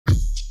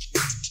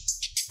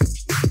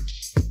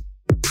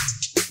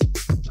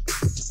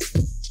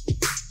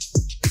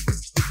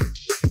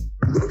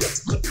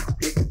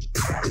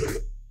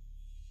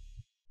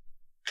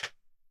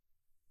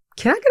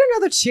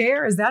another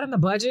chair? Is that in the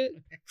budget?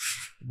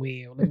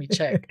 Well, let me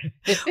check.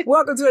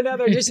 Welcome to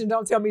another edition of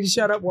Don't Tell Me to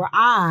Shut Up, where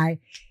I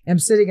am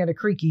sitting in a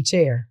creaky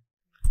chair.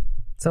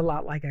 It's a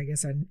lot like, I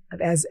guess,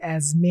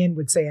 as men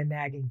would say, a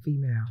nagging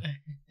female.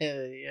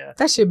 Yeah.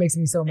 That shit makes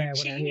me so mad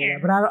when I hear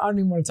that. But I don't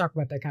even want to talk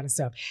about that kind of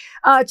stuff.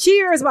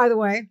 Cheers, by the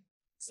way.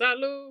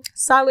 Salud.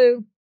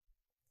 Salud.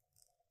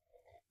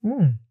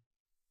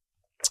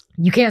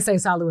 You can't say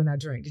salud and not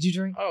drink. Did you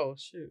drink? Oh,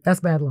 shoot. That's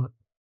bad luck.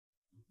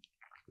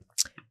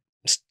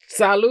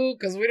 Salud,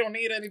 because we don't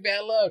need any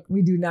bad luck.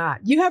 We do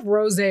not. You have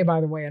rosé,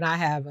 by the way, and I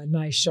have a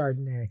nice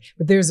Chardonnay.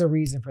 But there's a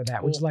reason for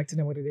that. Would you like to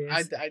know what it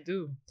is? I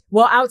do.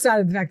 Well,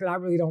 outside of the fact that I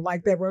really don't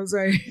like that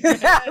rosé,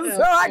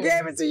 so I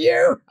gave it to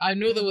you. I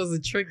knew there was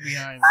a trick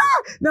behind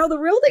it. No, the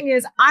real thing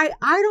is I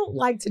don't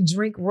like to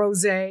drink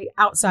rosé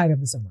outside of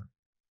the summer.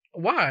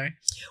 Why?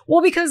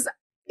 Well, because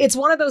it's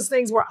one of those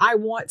things where I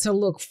want to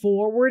look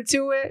forward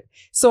to it.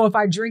 So if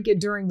I drink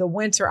it during the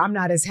winter, I'm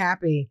not as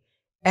happy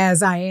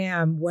as I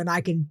am when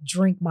I can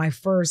drink my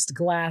first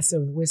glass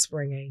of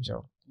Whispering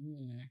Angel.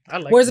 I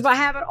like Whereas if I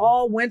have it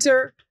all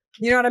winter,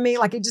 you know what I mean?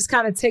 Like it just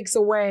kind of takes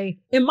away,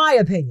 in my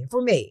opinion,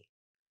 for me.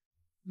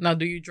 Now,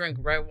 do you drink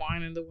red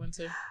wine in the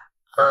winter?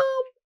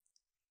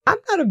 I'm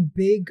not a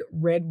big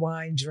red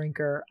wine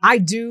drinker. I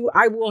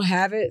will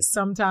have it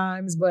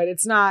sometimes, but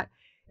it's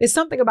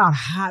something about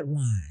hot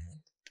wine.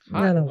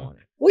 I don't want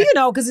it.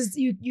 Well, because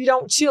you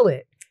don't chill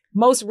it.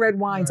 Most red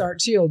wines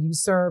aren't chilled. You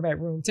serve at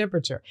room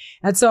temperature.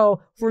 And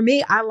so for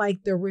me, I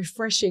like the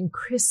refreshing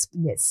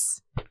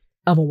crispness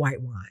of a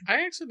white wine.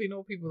 I actually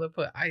know people that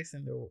put ice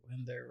in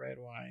their red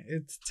wine.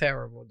 It's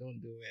terrible. Don't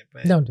do it.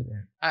 But don't do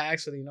that. I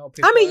actually know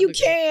people. I mean, you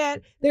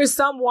can. There's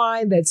some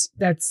wine that's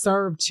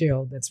served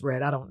chilled that's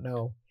red. I don't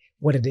know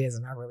what it is,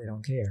 and I really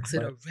don't care. Is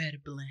it a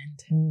red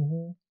blend?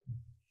 Mm-hmm.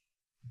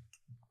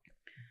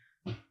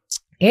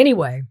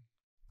 Anyway,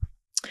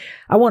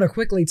 I want to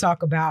quickly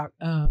talk about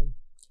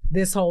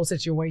this whole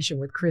situation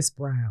with Chris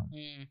Brown.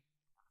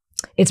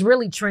 It's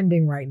really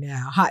trending right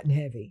now, hot and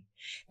heavy.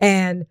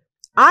 And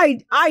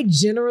I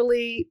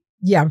generally,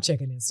 I'm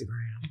checking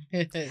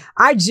Instagram.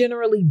 I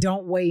generally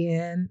don't weigh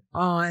in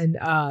on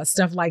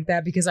stuff like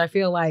that because I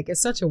feel like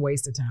it's such a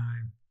waste of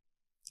time.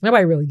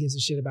 Nobody really gives a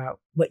shit about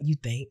what you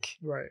think.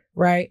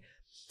 Right.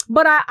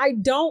 But I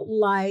don't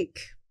like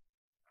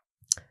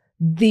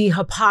the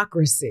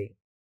hypocrisy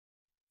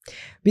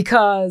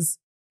because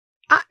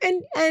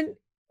and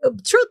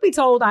truth be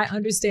told, I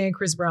understand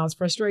Chris Brown's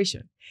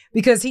frustration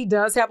because he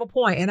does have a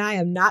point. And I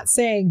am not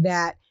saying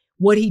that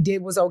what he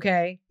did was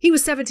okay. He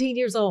was 17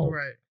 years old.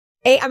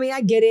 Right. I mean, I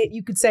get it.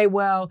 You could say,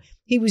 well,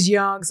 he was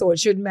young, so it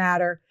shouldn't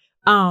matter.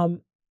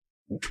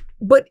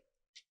 But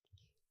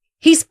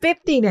he's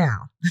 50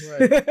 now.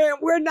 Right.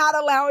 We're not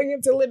allowing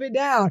him to live it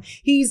down.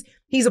 He's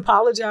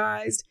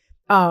apologized.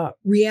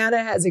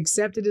 Rihanna has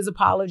accepted his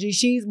apology.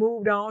 She's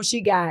moved on. She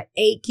got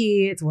 8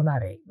 kids. Well,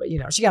 not 8,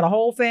 but she got a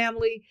whole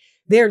family.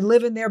 They're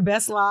living their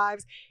best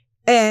lives.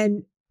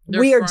 And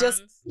we are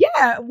friends.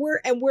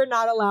 We're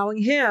not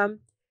allowing him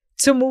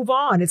to move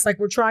on. It's like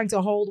we're trying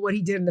to hold what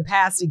he did in the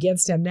past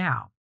against him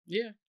now.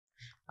 Yeah.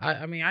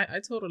 I mean,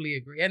 I totally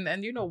agree. And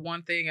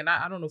one thing, and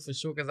I don't know for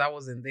sure because I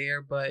wasn't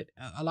there, but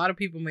a lot of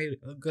people made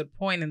a good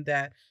point in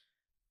that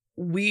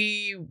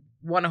we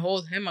want to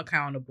hold him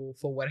accountable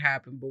for what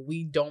happened, but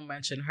we don't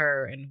mention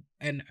her and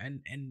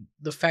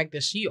the fact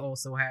that she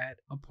also had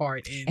a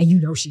part in.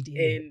 And she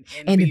did.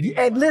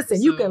 And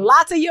listen, you can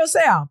lie to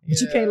yourself, but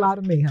you can't lie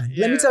to me, honey.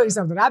 Yeah. Let me tell you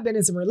something. I've been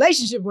in some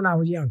relationship when I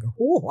was younger.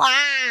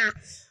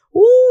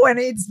 And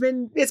it's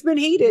been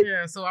heated.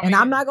 Yeah, so I mean, and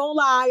I'm not gonna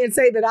lie and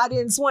say that I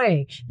didn't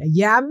swing.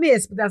 Now, I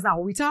missed, but that's not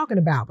what we're talking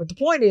about. But the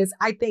point is,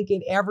 I think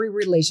in every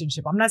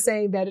relationship, I'm not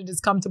saying that it has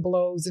come to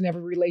blows in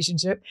every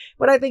relationship,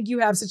 but I think you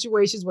have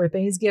situations where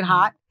things get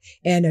hot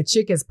and a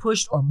chick has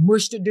pushed or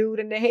mushed a dude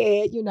in the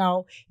head,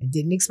 and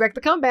didn't expect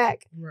to come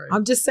back. Right.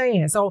 I'm just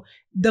saying. So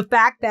the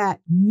fact that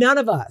none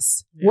of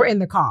us were in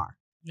the car,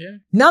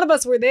 none of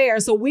us were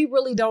there, so we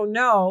really don't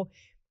know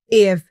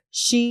if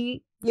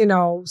she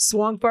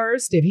swung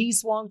first, if he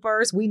swung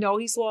first. We know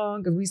he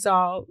swung because we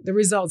saw the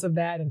results of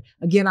that. And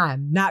again, I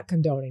am not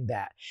condoning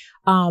that.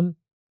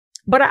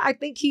 But I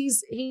think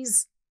he's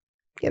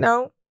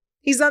done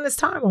his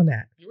time on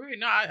that. Right.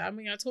 No, I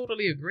mean, I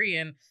totally agree.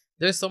 And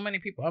there's so many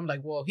people. I'm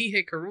like, well, he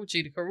hit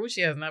Karrueche.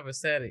 Karrueche has never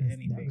said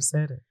anything. Never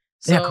said it.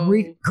 So,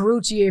 yeah,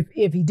 Karrueche,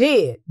 if he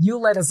did, you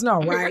let us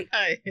know, right?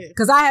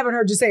 Because I haven't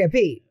heard you say a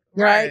peep.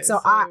 Right. So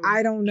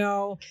I don't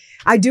know.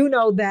 I do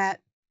know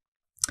that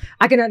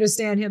I can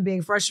understand him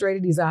being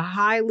frustrated. He's a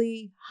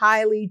highly,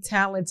 highly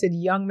talented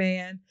young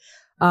man.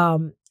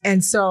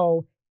 And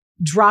so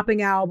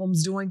dropping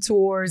albums, doing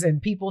tours,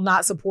 and people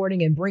not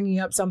supporting and bringing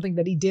up something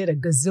that he did a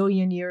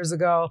gazillion years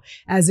ago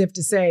as if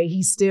to say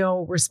he's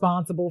still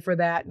responsible for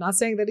that. Not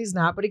saying that he's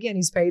not, but again,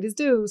 he's paid his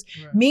dues.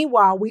 Right.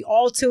 Meanwhile, we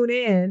all tune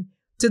in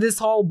to this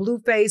whole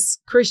Blueface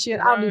Christian.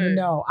 Right. I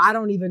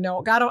don't even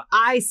know.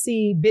 I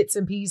see bits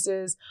and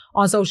pieces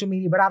on social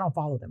media, but I don't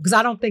follow them because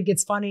I don't think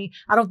it's funny.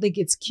 I don't think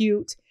it's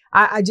cute.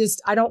 I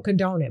don't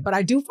condone it, but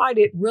I do find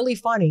it really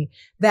funny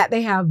that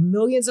they have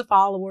millions of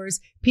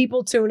followers.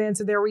 People tune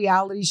into their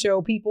reality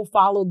show. People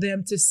follow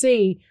them to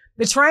see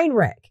the train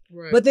wreck.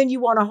 Right. But then you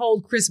want to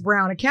hold Chris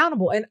Brown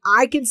accountable. And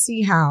I can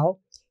see how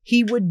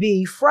he would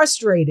be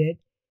frustrated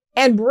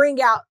and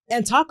bring out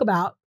and talk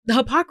about the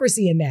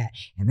hypocrisy in that.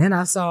 And then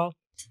I saw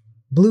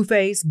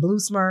Blueface, Blue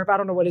Smurf, I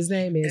don't know what his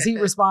name is. He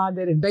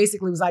responded and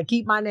basically was like,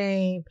 keep my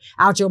name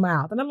out your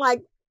mouth. And I'm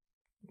like,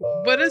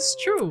 but it's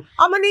true.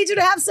 I'm going to need you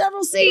to have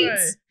several seats.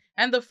 Right.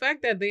 And the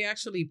fact that they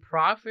actually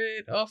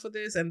profit off of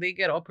this and they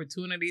get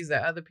opportunities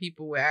that other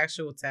people with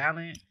actual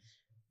talent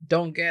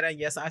don't get. And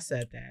yes, I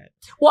said that.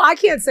 Well, I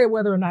can't say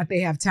whether or not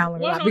they have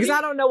talent or not because I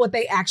don't know what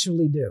they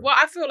actually do. Well,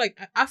 I feel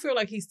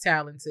like he's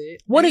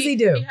talented. What does he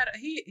do?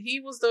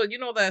 He was the, you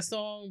know, that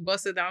song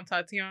 "Bust It Down,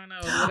 Tatiana."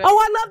 Or whatever? Oh,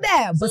 I love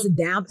that. Bust It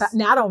Down.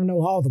 Now I don't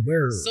know all the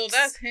words. So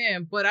that's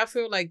him. But I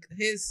feel like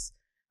his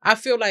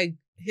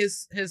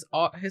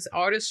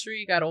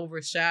artistry got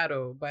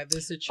overshadowed by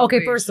this situation.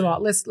 Okay, first of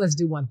all, let's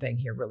do one thing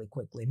here really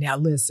quickly. Now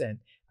listen,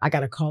 I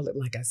gotta call it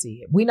like I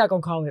see it. We're not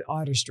gonna call it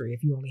artistry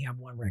if you only have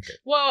one record.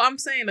 Well, I'm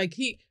saying like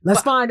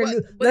let's find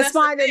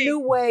a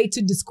new way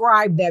to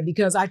describe that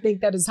because I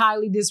think that is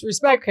highly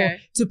disrespectful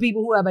to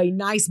people who have a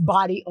nice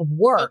body of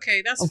work.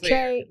 Okay, that's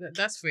fair.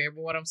 That's fair.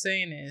 But what I'm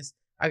saying is,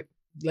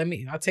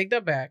 I'll take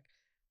that back.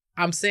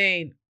 I'm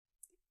saying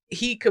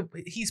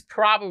he's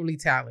probably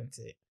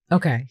talented.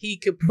 Okay. He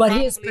could, but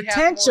his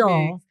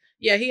potential.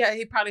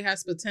 He probably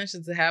has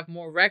potential to have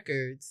more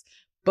records,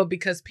 but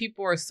because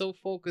people are so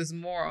focused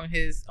more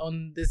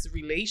on this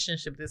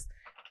relationship,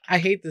 I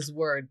hate this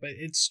word, but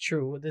it's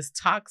true. This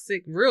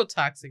real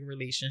toxic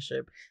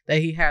relationship that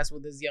he has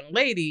with this young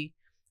lady,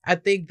 I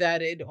think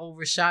that it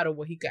overshadowed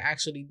what he could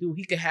actually do.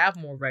 He could have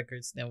more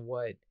records than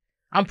what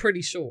I'm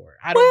pretty sure.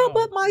 I don't know.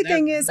 But my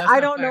thing is, I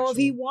don't know if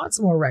he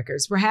wants more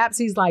records. Perhaps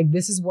he's like,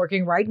 this is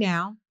working right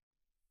now.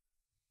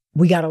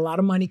 We got a lot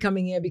of money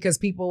coming in because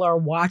people are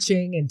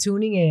watching and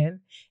tuning in.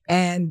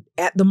 And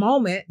at the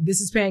moment,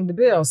 this is paying the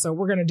bill. So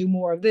we're going to do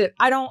more of this.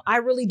 I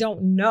really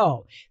don't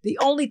know. The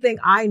only thing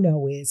I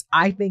know is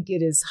I think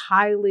it is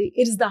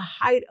the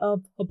height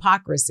of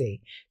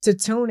hypocrisy to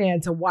tune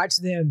in to watch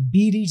them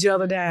beat each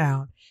other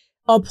down,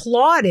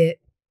 applaud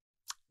it,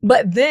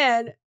 but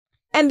then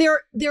and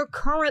they're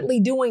currently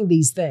doing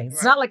these things. Right.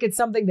 It's not like it's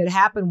something that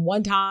happened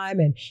one time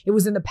and it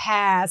was in the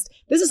past.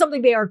 This is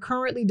something they are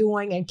currently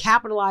doing and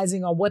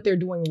capitalizing on what they're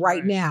doing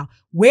right now.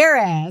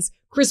 Whereas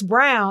Chris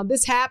Brown,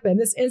 this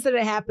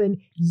incident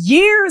happened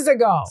years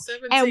ago.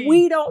 17. And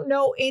we don't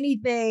know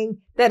anything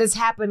that has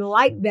happened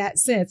like that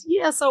since.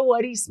 Yeah, so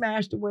what? He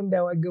smashed the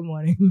window at Good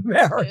Morning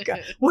America.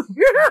 But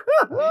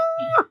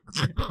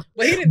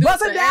he didn't do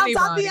Bust it down,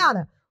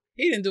 Tatiana.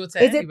 He didn't do it to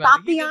anybody. Is it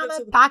Tatiana?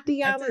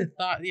 Tatiana?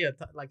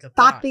 Like a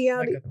thought. Tatiana.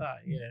 Like a thought,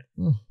 yeah.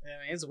 I mean,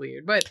 it's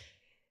weird. But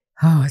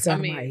it's out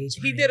of my age.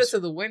 He did it to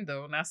the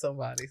window, not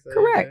somebody. So,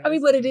 correct. Yeah, I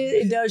mean, but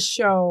it does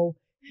show,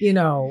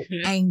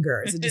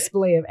 anger. It's a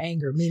display of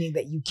anger, meaning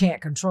that you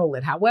can't control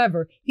it.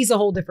 However, he's a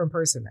whole different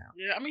person now.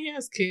 Yeah, I mean, he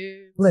has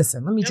kids.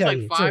 Listen, let me tell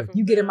you,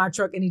 you get in my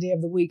truck any day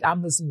of the week,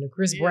 I'm listening to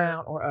Chris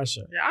Brown or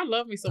Usher. Yeah, I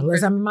love me some.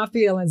 Unless I'm in my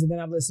feelings, and then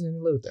I'm listening to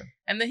Luther.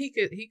 And then he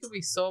could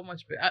be so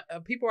much.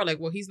 People are like,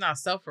 well, he's not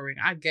suffering.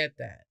 I get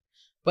that,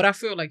 but I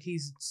feel like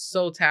he's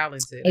so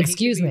talented.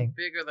 Excuse me,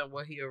 bigger than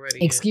what he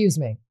already. Excuse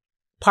me,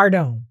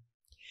 pardon.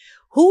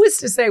 Who is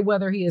to say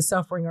whether he is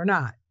suffering or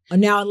not?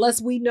 Now,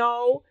 unless we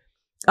know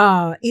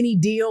any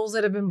deals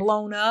that have been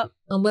blown up,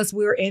 unless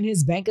we're in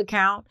his bank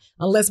account,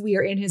 unless we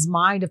are in his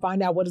mind to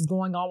find out what is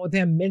going on with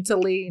him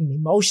mentally and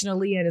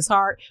emotionally in his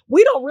heart,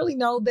 we don't really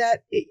know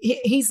that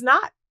he's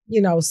not,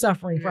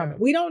 suffering from it.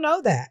 We don't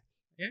know that.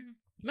 Yeah.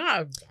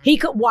 No.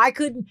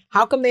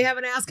 How come they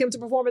haven't asked him to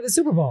perform at the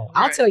Super Bowl?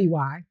 Right. I'll tell you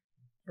why.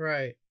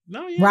 Right.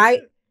 No, yeah.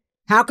 Right?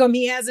 How come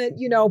he hasn't,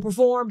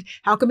 performed?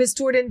 How come his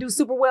tour didn't do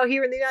super well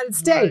here in the United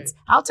States?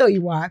 Right. I'll tell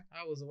you why.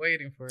 I was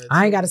waiting for it.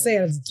 I ain't got to say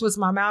it. I just twist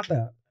my mouth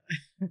up.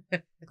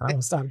 I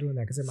don't stop doing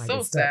that because it might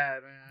get stuck. So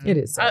sad, man. It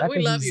is sad. We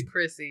love you,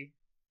 Chrissy.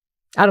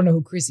 I don't know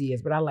who Chrissy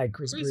is, but I like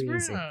Chris Breezy.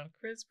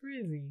 Chris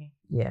Breezy.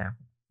 Yeah,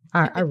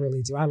 I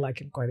really do. I like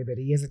him quite a bit.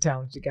 He is a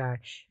talented guy.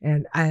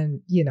 And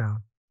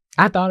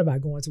I thought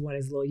about going to one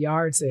of his little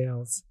yard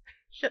sales.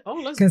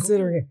 Let's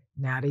considering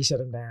now they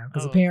shut him down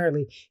because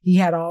apparently he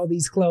had all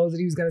these clothes that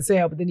he was going to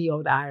sell, but then he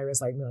owed the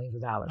IRS like millions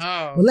of dollars.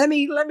 Well, let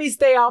me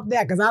stay off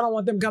that because I don't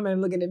want them coming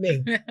and looking at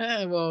me.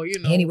 Well,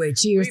 Anyway,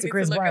 cheers to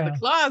Chris Brown. Look at the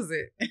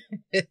closet.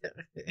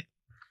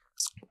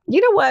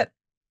 You know what?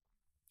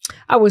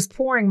 I was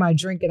pouring my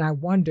drink and I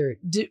wondered,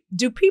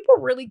 do people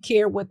really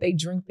care what they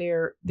drink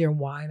their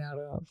wine out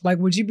of? Like,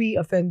 would you be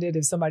offended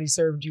if somebody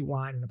served you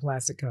wine in a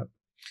plastic cup?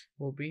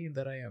 Well, being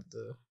that I am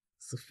the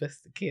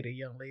sophisticated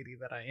young lady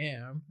that I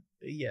am,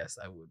 yes,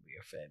 I would be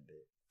offended.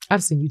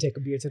 I've seen you take a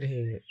beer to the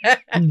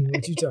head. I know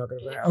what you talking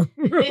about.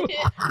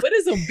 But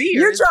it's a beer.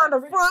 You're trying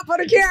to front for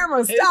the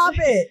camera. Stop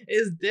it.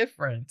 It's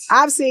different.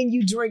 I've seen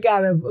you drink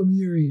out of a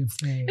myriad of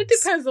things.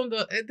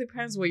 It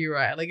depends where you're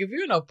at. Like if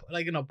you're in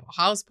a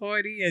house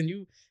party and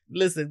you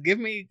listen, give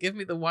me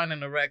the wine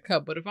in a red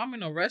cup. But if I'm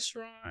in a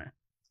restaurant,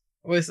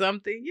 or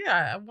something.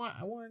 Yeah, I want,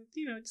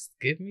 just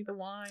give me the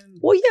wine.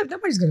 Well, yeah,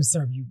 nobody's gonna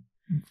serve you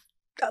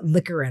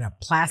liquor in a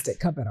plastic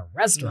cup at a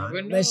restaurant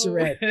unless you're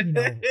at,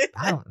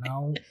 I don't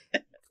know,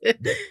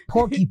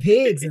 Porky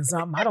Pigs and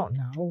something. I don't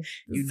know.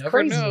 You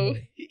never know.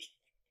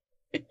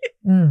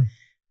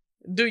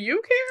 Do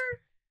you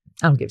care?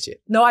 I don't give a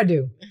shit. No, I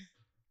do.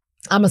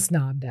 I'm a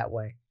snob that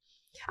way.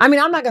 I mean,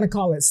 I'm not going to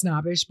call it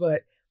snobbish,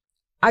 but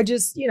I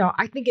just,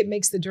 I think it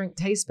makes the drink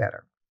taste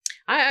better.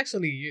 I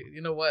actually,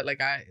 you know what?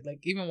 Like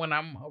even when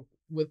I'm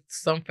with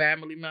some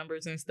family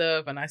members and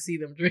stuff and I see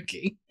them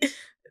drinking,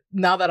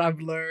 now that I've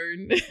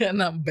learned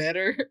and I'm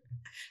better,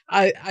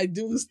 I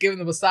do just give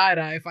them a side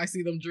eye if I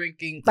see them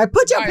drinking. Like,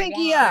 put your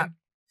pinky up.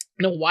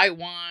 No, white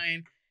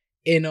wine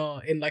in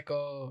like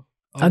a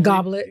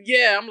goblet.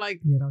 Yeah, I'm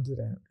like, yeah, don't do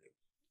that.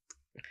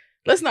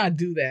 Let's not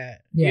do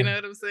that. Yeah. You know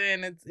what I'm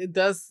saying?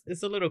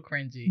 It's a little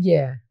cringy.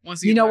 Yeah.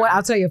 You know what?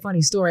 I'll tell you a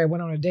funny story. I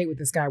went on a date with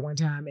this guy one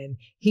time and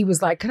he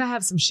was like, "Can I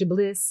have some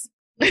Chablis?"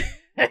 I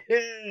was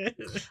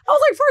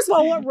like, first of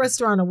all, what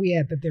restaurant are we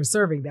at that they're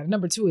serving that?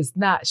 Number 2, it's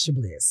not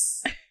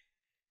Chablis.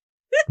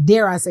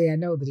 Dare I say I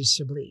know that it's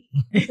Chablis.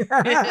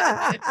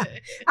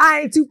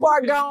 I ain't too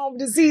far gone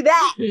to see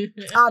that.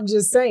 I'm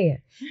just saying.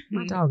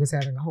 My dog is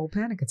having a whole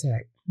panic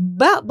attack.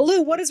 But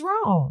Blue, what is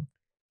wrong?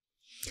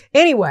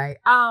 Anyway,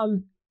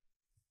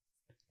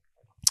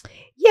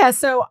 yeah,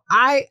 so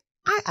I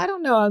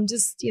don't know. I'm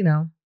just,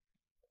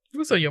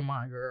 What's on your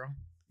mind, girl?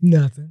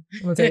 Nothing.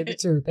 I'm going to tell you the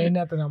truth. Ain't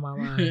nothing on my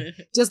mind.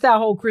 Just that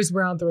whole Chris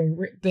Brown thing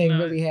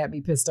really had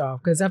me pissed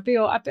off because I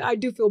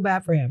do feel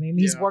bad for him. I mean,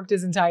 he's worked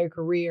his entire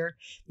career.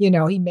 He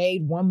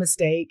made one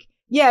mistake.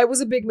 Yeah, it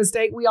was a big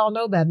mistake. We all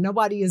know that.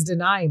 Nobody is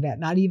denying that,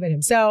 not even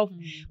himself.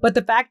 Mm-hmm. But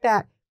the fact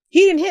that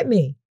he didn't hit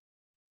me.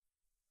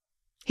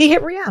 He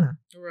hit Rihanna.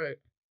 Right.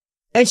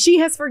 And she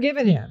has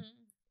forgiven him. Mm-hmm.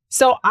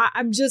 So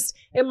I'm just,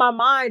 in my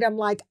mind, I'm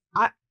like,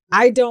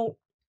 I don't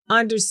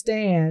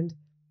understand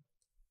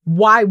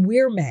why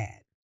we're mad.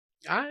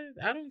 I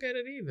don't get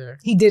it either.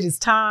 He did his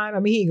time. I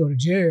mean, he didn't go to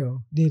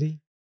jail, did he?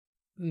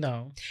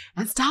 No.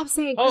 And stop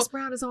saying Chris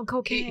Brown is on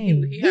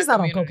cocaine. He's not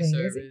on cocaine,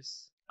 is he?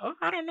 Oh,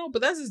 I don't know,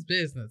 but that's his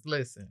business.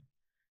 Listen,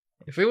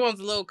 if he wants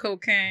a little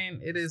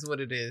cocaine, it is what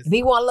it is. If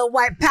he want a little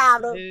white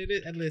powder, it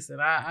is. Listen,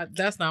 I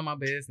that's not my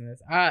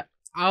business.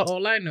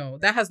 All I know,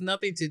 that has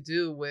nothing to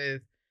do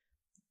with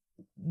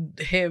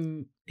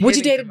him. Would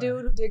you date a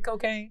dude who did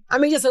cocaine? I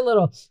mean, just a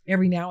little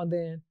every now and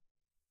then.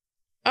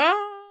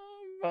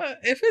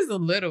 If it's a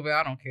little bit,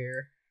 I don't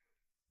care.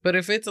 But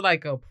if it's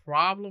like a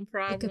problem.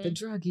 Look at the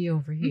druggie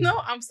over here. No,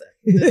 I'm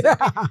saying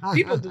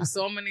people do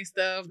so many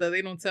stuff that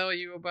they don't tell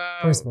you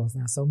about. First of all, it's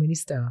not so many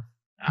stuff.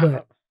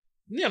 But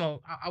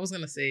I was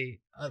gonna say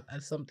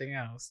something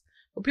else.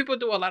 But people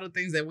do a lot of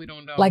things that we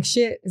don't know. Like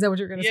shit? Is that what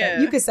you're gonna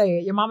say? You can say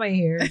it. Your mama ain't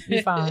here.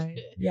 You're fine.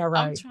 Yeah,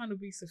 right. I'm trying to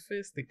be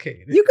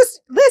sophisticated. You can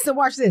listen.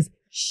 Watch this.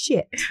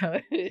 Shit.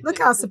 Look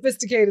how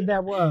sophisticated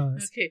that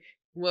was. Okay.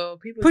 Well,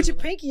 people put your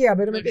pinky up.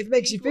 It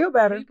makes you feel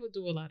better. People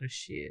do a lot of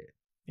shit,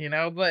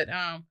 but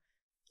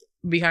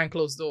behind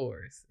closed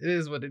doors, it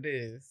is what it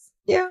is.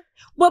 Yeah.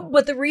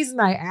 But the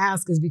reason I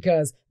ask is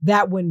because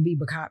that wouldn't be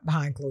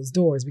behind closed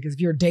doors. Because if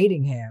you're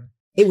dating him,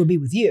 it would be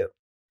with you.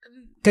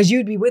 Because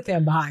you'd be with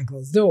him behind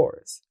closed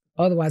doors.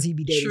 Otherwise, he'd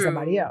be dating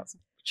somebody else.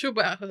 True,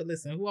 but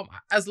listen, who am I?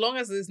 As long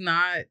as it's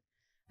not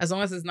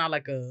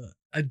like a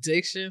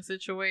addiction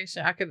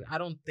situation, I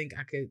don't think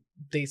I could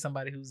date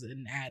somebody who's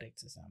an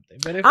addict or something.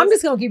 But if I'm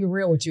just gonna keep it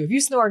real with you. If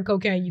you snorting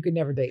cocaine, you could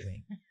never date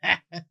me.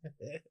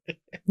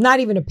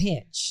 Not even a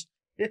pinch.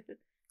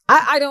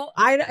 I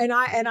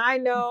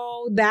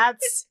know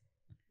that's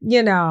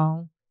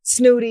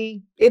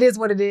snooty. It is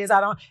what it is.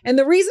 And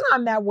the reason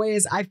I'm that way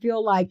is I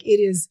feel like it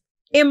is,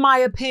 in my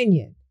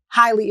opinion,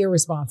 highly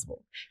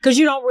irresponsible because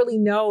you don't really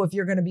know if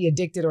you're going to be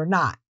addicted or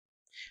not.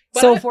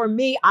 So for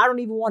me, I don't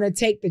even want to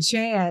take the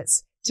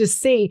chance to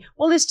see,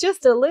 well, it's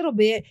just a little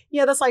bit.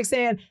 Yeah, that's like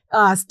saying,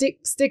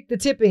 stick the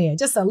tip in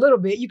just a little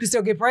bit. You can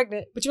still get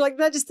pregnant, but you're like,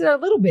 that just did a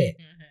little bit.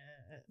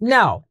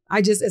 No,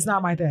 it's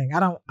not my thing. I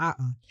don't,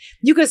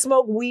 You can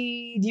smoke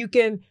weed. You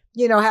can,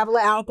 have a little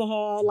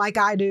alcohol like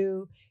I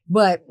do,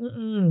 but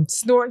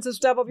snorting some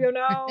stuff up your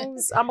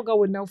nose, I'm going to go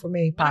with no for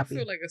me, Poppy. I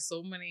feel like there's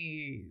so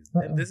many,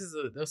 and this is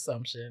an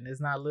assumption,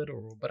 it's not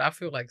literal, but I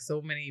feel like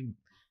so many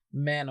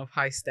men of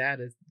high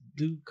status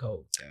do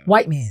coke.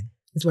 White men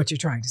is what you're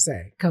trying to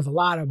say, because a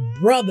lot of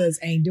brothers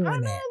ain't doing that. I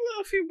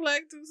know a few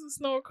black dudes who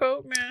snort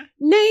coke, man.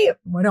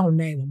 Don't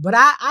name them, but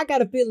I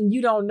got a feeling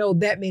you don't know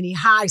that many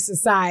high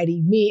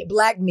society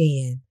black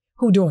men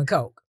who doing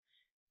coke.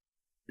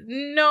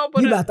 No,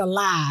 but you about to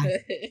lie.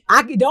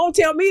 Don't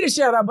tell me to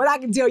shut up, but I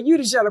can tell you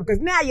to shut up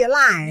because now you're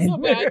lying. No,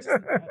 but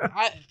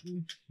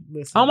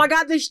listen. Oh my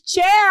God, this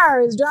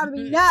chair is driving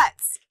me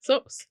nuts.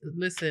 So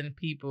listen,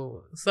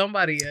 people.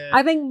 Somebody.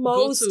 I think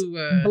most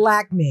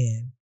black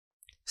men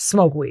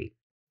smoke weed.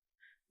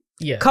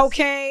 Yes.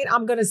 Cocaine,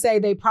 I'm gonna say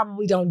they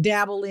probably don't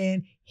dabble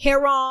in.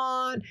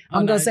 Heroin,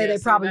 I'm gonna say they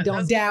probably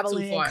don't dabble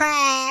in.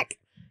 Crack,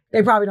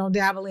 they probably don't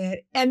dabble in.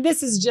 And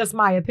this is just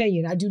my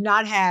opinion. I do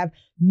not have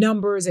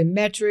numbers and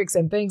metrics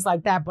and things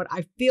like that, but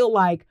I feel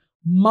like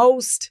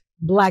most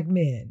black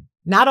men,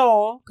 not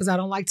all, because I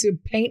don't like to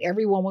paint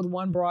everyone with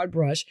one broad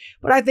brush,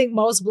 but I think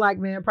most black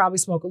men probably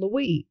smoke a little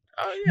weed.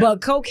 Oh, yeah.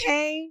 But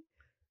cocaine,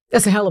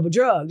 that's a hell of a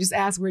drug. Just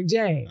ask Rick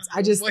James.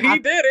 He did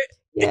it.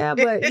 Yeah,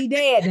 but he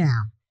dead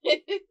now.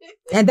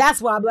 And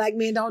that's why black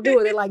men don't do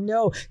it. They're like,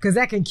 no, because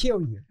that can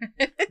kill you.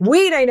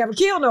 Weed ain't never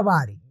killed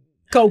nobody.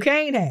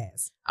 Cocaine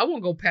has. I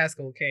won't go past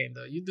cocaine,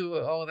 though. You do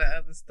all that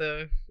other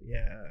stuff.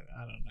 Yeah,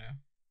 I don't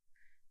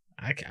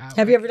know.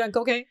 Have you ever done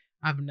cocaine?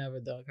 I've never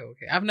done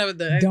cocaine. I've never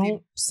done anything.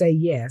 Don't say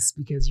yes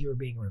because you're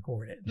being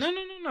recorded. No.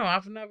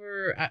 I've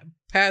never,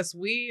 past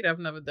weed, I've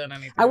never done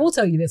anything. I will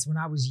tell you this. When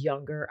I was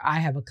younger, I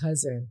have a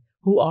cousin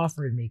who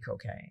offered me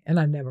cocaine, and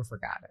I never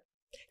forgot it.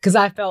 Because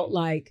I felt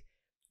like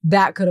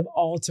that could have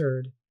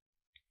altered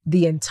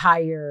the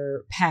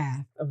entire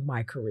path of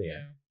my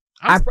career.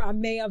 Yeah. I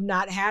may have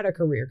not had a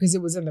career because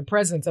it was in the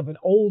presence of an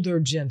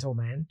older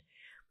gentleman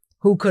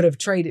who could have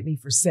traded me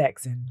for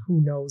sex and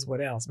who knows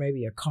what else,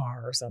 maybe a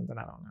car or something.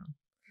 I don't know.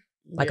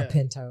 Like a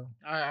Pinto.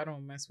 I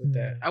don't mess with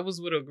that. I was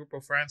with a group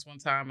of friends one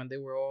time and they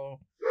were all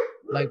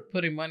like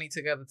putting money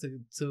together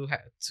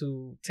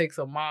to take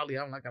some Molly.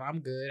 I'm like,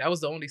 I'm good. I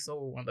was the only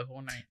sober one the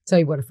whole night. Tell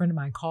you what, a friend of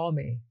mine called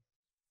me,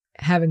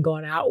 having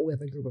gone out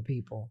with a group of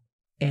people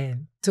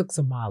and took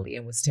some Molly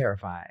and was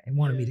terrified and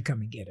wanted me to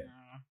come and get it.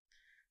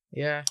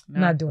 Yeah. No,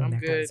 I'm not doing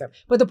that kind of stuff.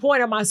 But the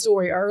point of my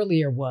story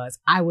earlier was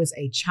I was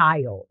a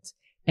child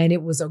and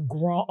it was a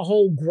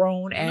whole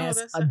grown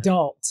ass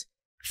adult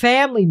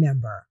family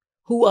member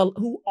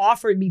who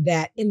offered me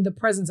that in the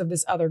presence of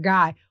this other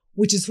guy,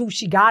 which is who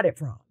she got it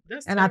from.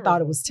 And I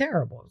thought it was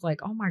terrible. It was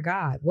like, oh my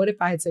God, what if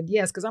I had said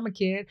yes? Because I'm a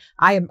kid.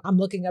 I'm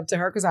looking up to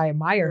her because I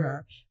admire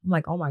her. I'm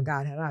like, oh my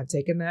God, had I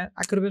taken that,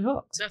 I could have been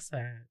hooked. That's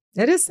sad.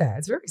 It is sad.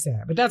 It's very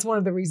sad. But that's one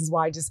of the reasons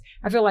why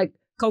I feel like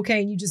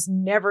cocaine, you just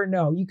never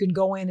know. You can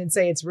go in and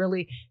say it's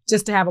really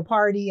just to have a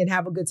party and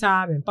have a good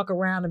time and fuck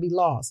around and be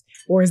lost.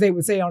 Or as they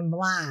would say on the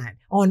line,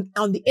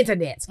 on the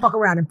internet, fuck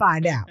around and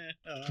find out.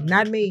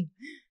 Not me.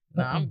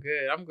 No, I'm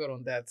good. I'm good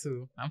on that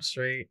too. I'm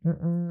straight.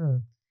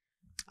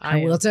 I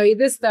will tell you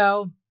this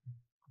though.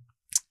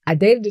 I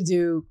dated a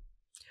dude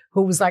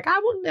who was like, I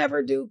will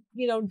never do,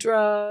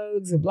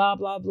 drugs and blah,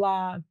 blah,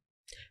 blah.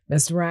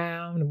 Messed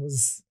around and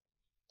was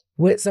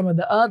with some of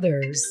the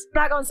others.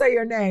 I'm not going to say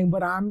your name,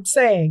 but I'm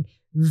saying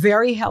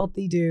very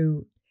healthy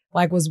dude,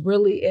 like was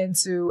really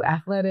into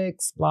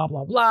athletics, blah,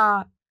 blah,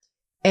 blah.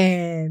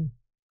 And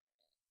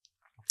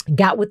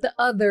got with the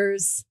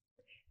others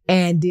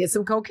and did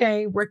some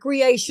cocaine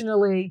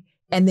recreationally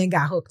and then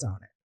got hooked on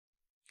it.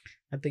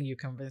 I think you're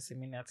convincing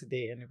me not to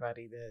date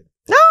anybody that.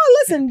 No,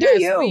 listen, do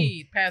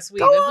you? Pass weed.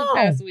 Go Let's on. do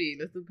pass weed.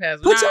 Let's do pass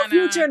weed. Put your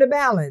future into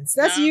balance.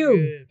 That's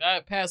you.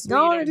 Pass weed.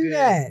 Don't do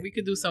that. We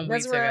could do some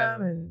That's weed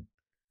together. And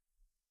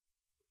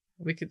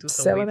we could do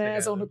some selling weed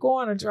ass together. on the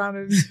corner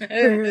trying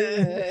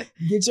to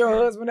get your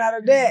husband out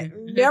of debt.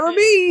 Never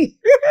me.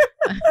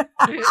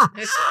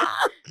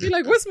 You're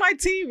like, what's my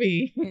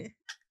TV?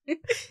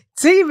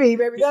 TV,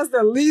 baby, that's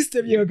the least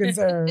of your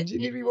concerns. You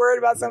need to be worried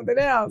about something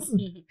else.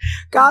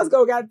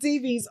 Costco got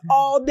TVs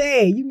all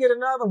day. You can get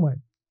another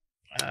one.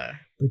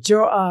 But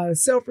your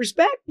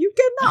self-respect, you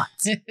cannot.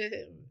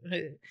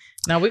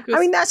 Now we could. I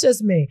mean, that's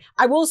just me.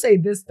 I will say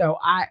this though.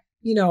 I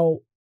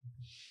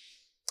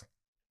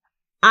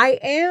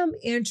am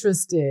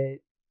interested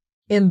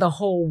in the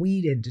whole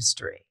weed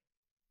industry.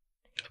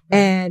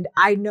 And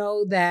I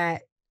know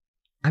that,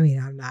 I'm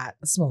not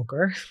a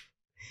smoker.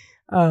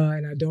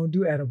 And I don't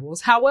do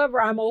edibles.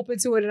 However, I'm open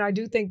to it. And I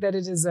do think that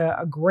it is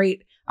a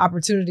great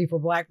opportunity for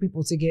Black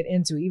people to get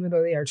into, even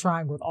though they are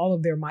trying with all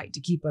of their might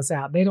to keep us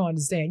out. They don't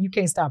understand. You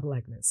can't stop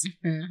Blackness.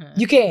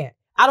 You can't.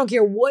 I don't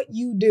care what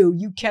you do.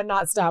 You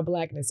cannot stop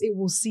Blackness. It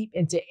will seep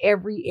into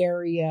every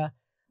area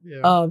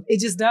of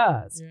it. Just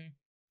does.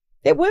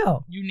 Yeah. It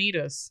will. You need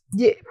us.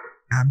 Yeah.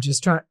 I'm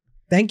just trying.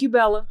 Thank you,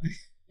 Bella.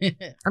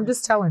 I'm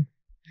just telling.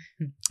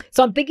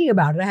 So I'm thinking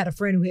about it. I had a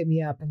friend who hit me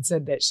up and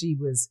said that she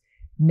was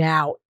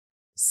now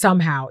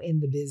somehow in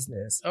the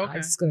business. Okay.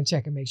 I'm just going to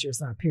check and make sure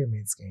it's not a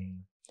pyramid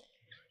scheme.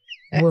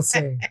 We'll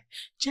see.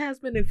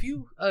 Jasmine, if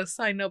you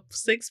sign up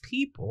 6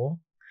 people,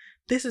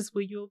 this is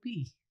where you'll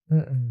be.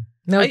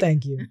 No,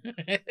 thank you.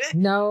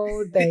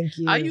 No, thank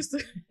you. I used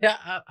to,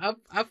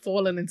 I've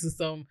fallen into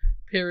some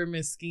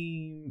pyramid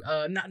scheme.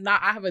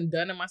 Not I haven't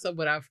done it myself,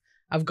 but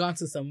I've gone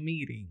to some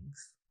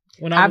meetings.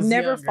 I've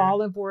never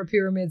fallen for a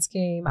pyramid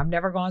scheme. I've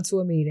never gone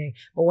to a meeting.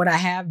 But what I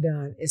have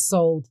done is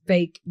sold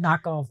fake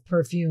knockoff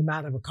perfume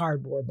out of a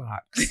cardboard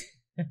box.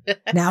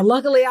 Now,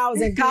 luckily, I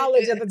was in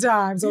college at the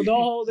time, so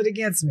don't hold it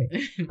against me.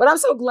 But I'm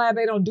so glad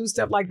they don't do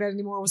stuff like that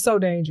anymore. It was so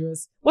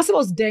dangerous. What's the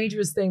most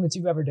dangerous thing that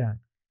you've ever done?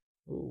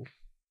 Ooh.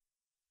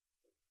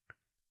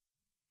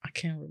 I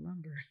can't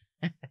remember.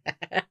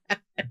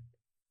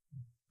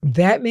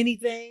 That many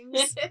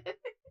things?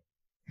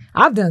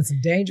 I've done some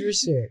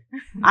dangerous shit.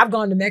 I've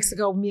gone to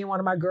Mexico with me and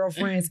one of my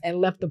girlfriends and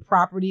left the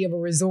property of a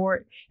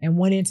resort and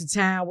went into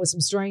town with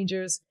some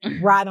strangers,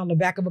 ride on the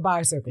back of a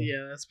bicycle.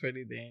 Yeah, that's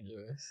pretty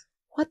dangerous.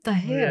 What the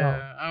hell?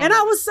 Yeah, and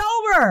I was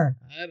sober.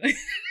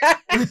 I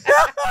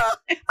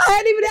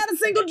hadn't even had a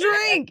single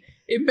drink.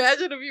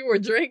 Imagine if you were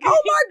drinking.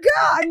 Oh my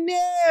God,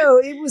 no.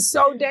 It was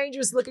so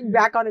dangerous. Looking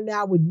back on it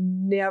now, I would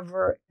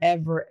never,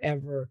 ever,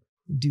 ever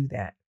do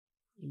that.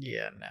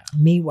 Yeah, no.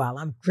 Meanwhile,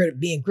 I'm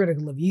being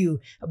critical of you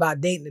about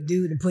dating a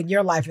dude and putting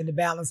your life into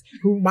balance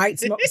who might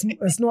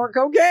snort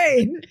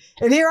cocaine.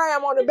 And here I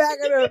am on the back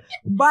of the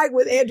bike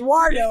with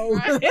Eduardo.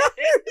 Right.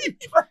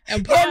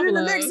 And heading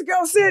to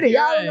Mexico City.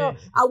 Right. I don't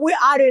know.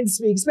 I didn't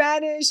speak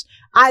Spanish.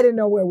 I didn't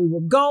know where we were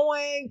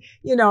going,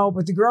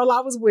 but the girl I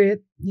was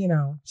with,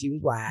 she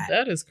was wide.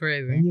 That is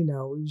crazy. And, we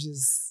were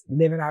just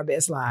living our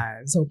best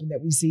lives, hoping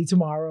that we see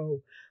tomorrow.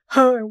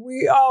 It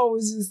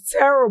was just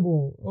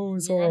terrible. Oh, it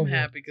was horrible. I'm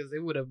happy because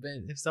it would have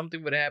been, if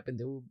something would have happened,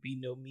 there would be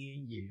no me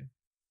and you.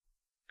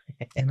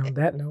 And on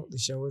that note, the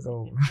show is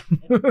over.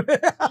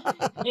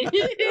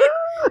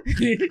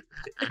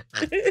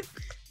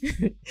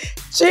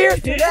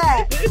 Cheers to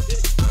that.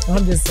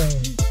 I'm just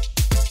saying.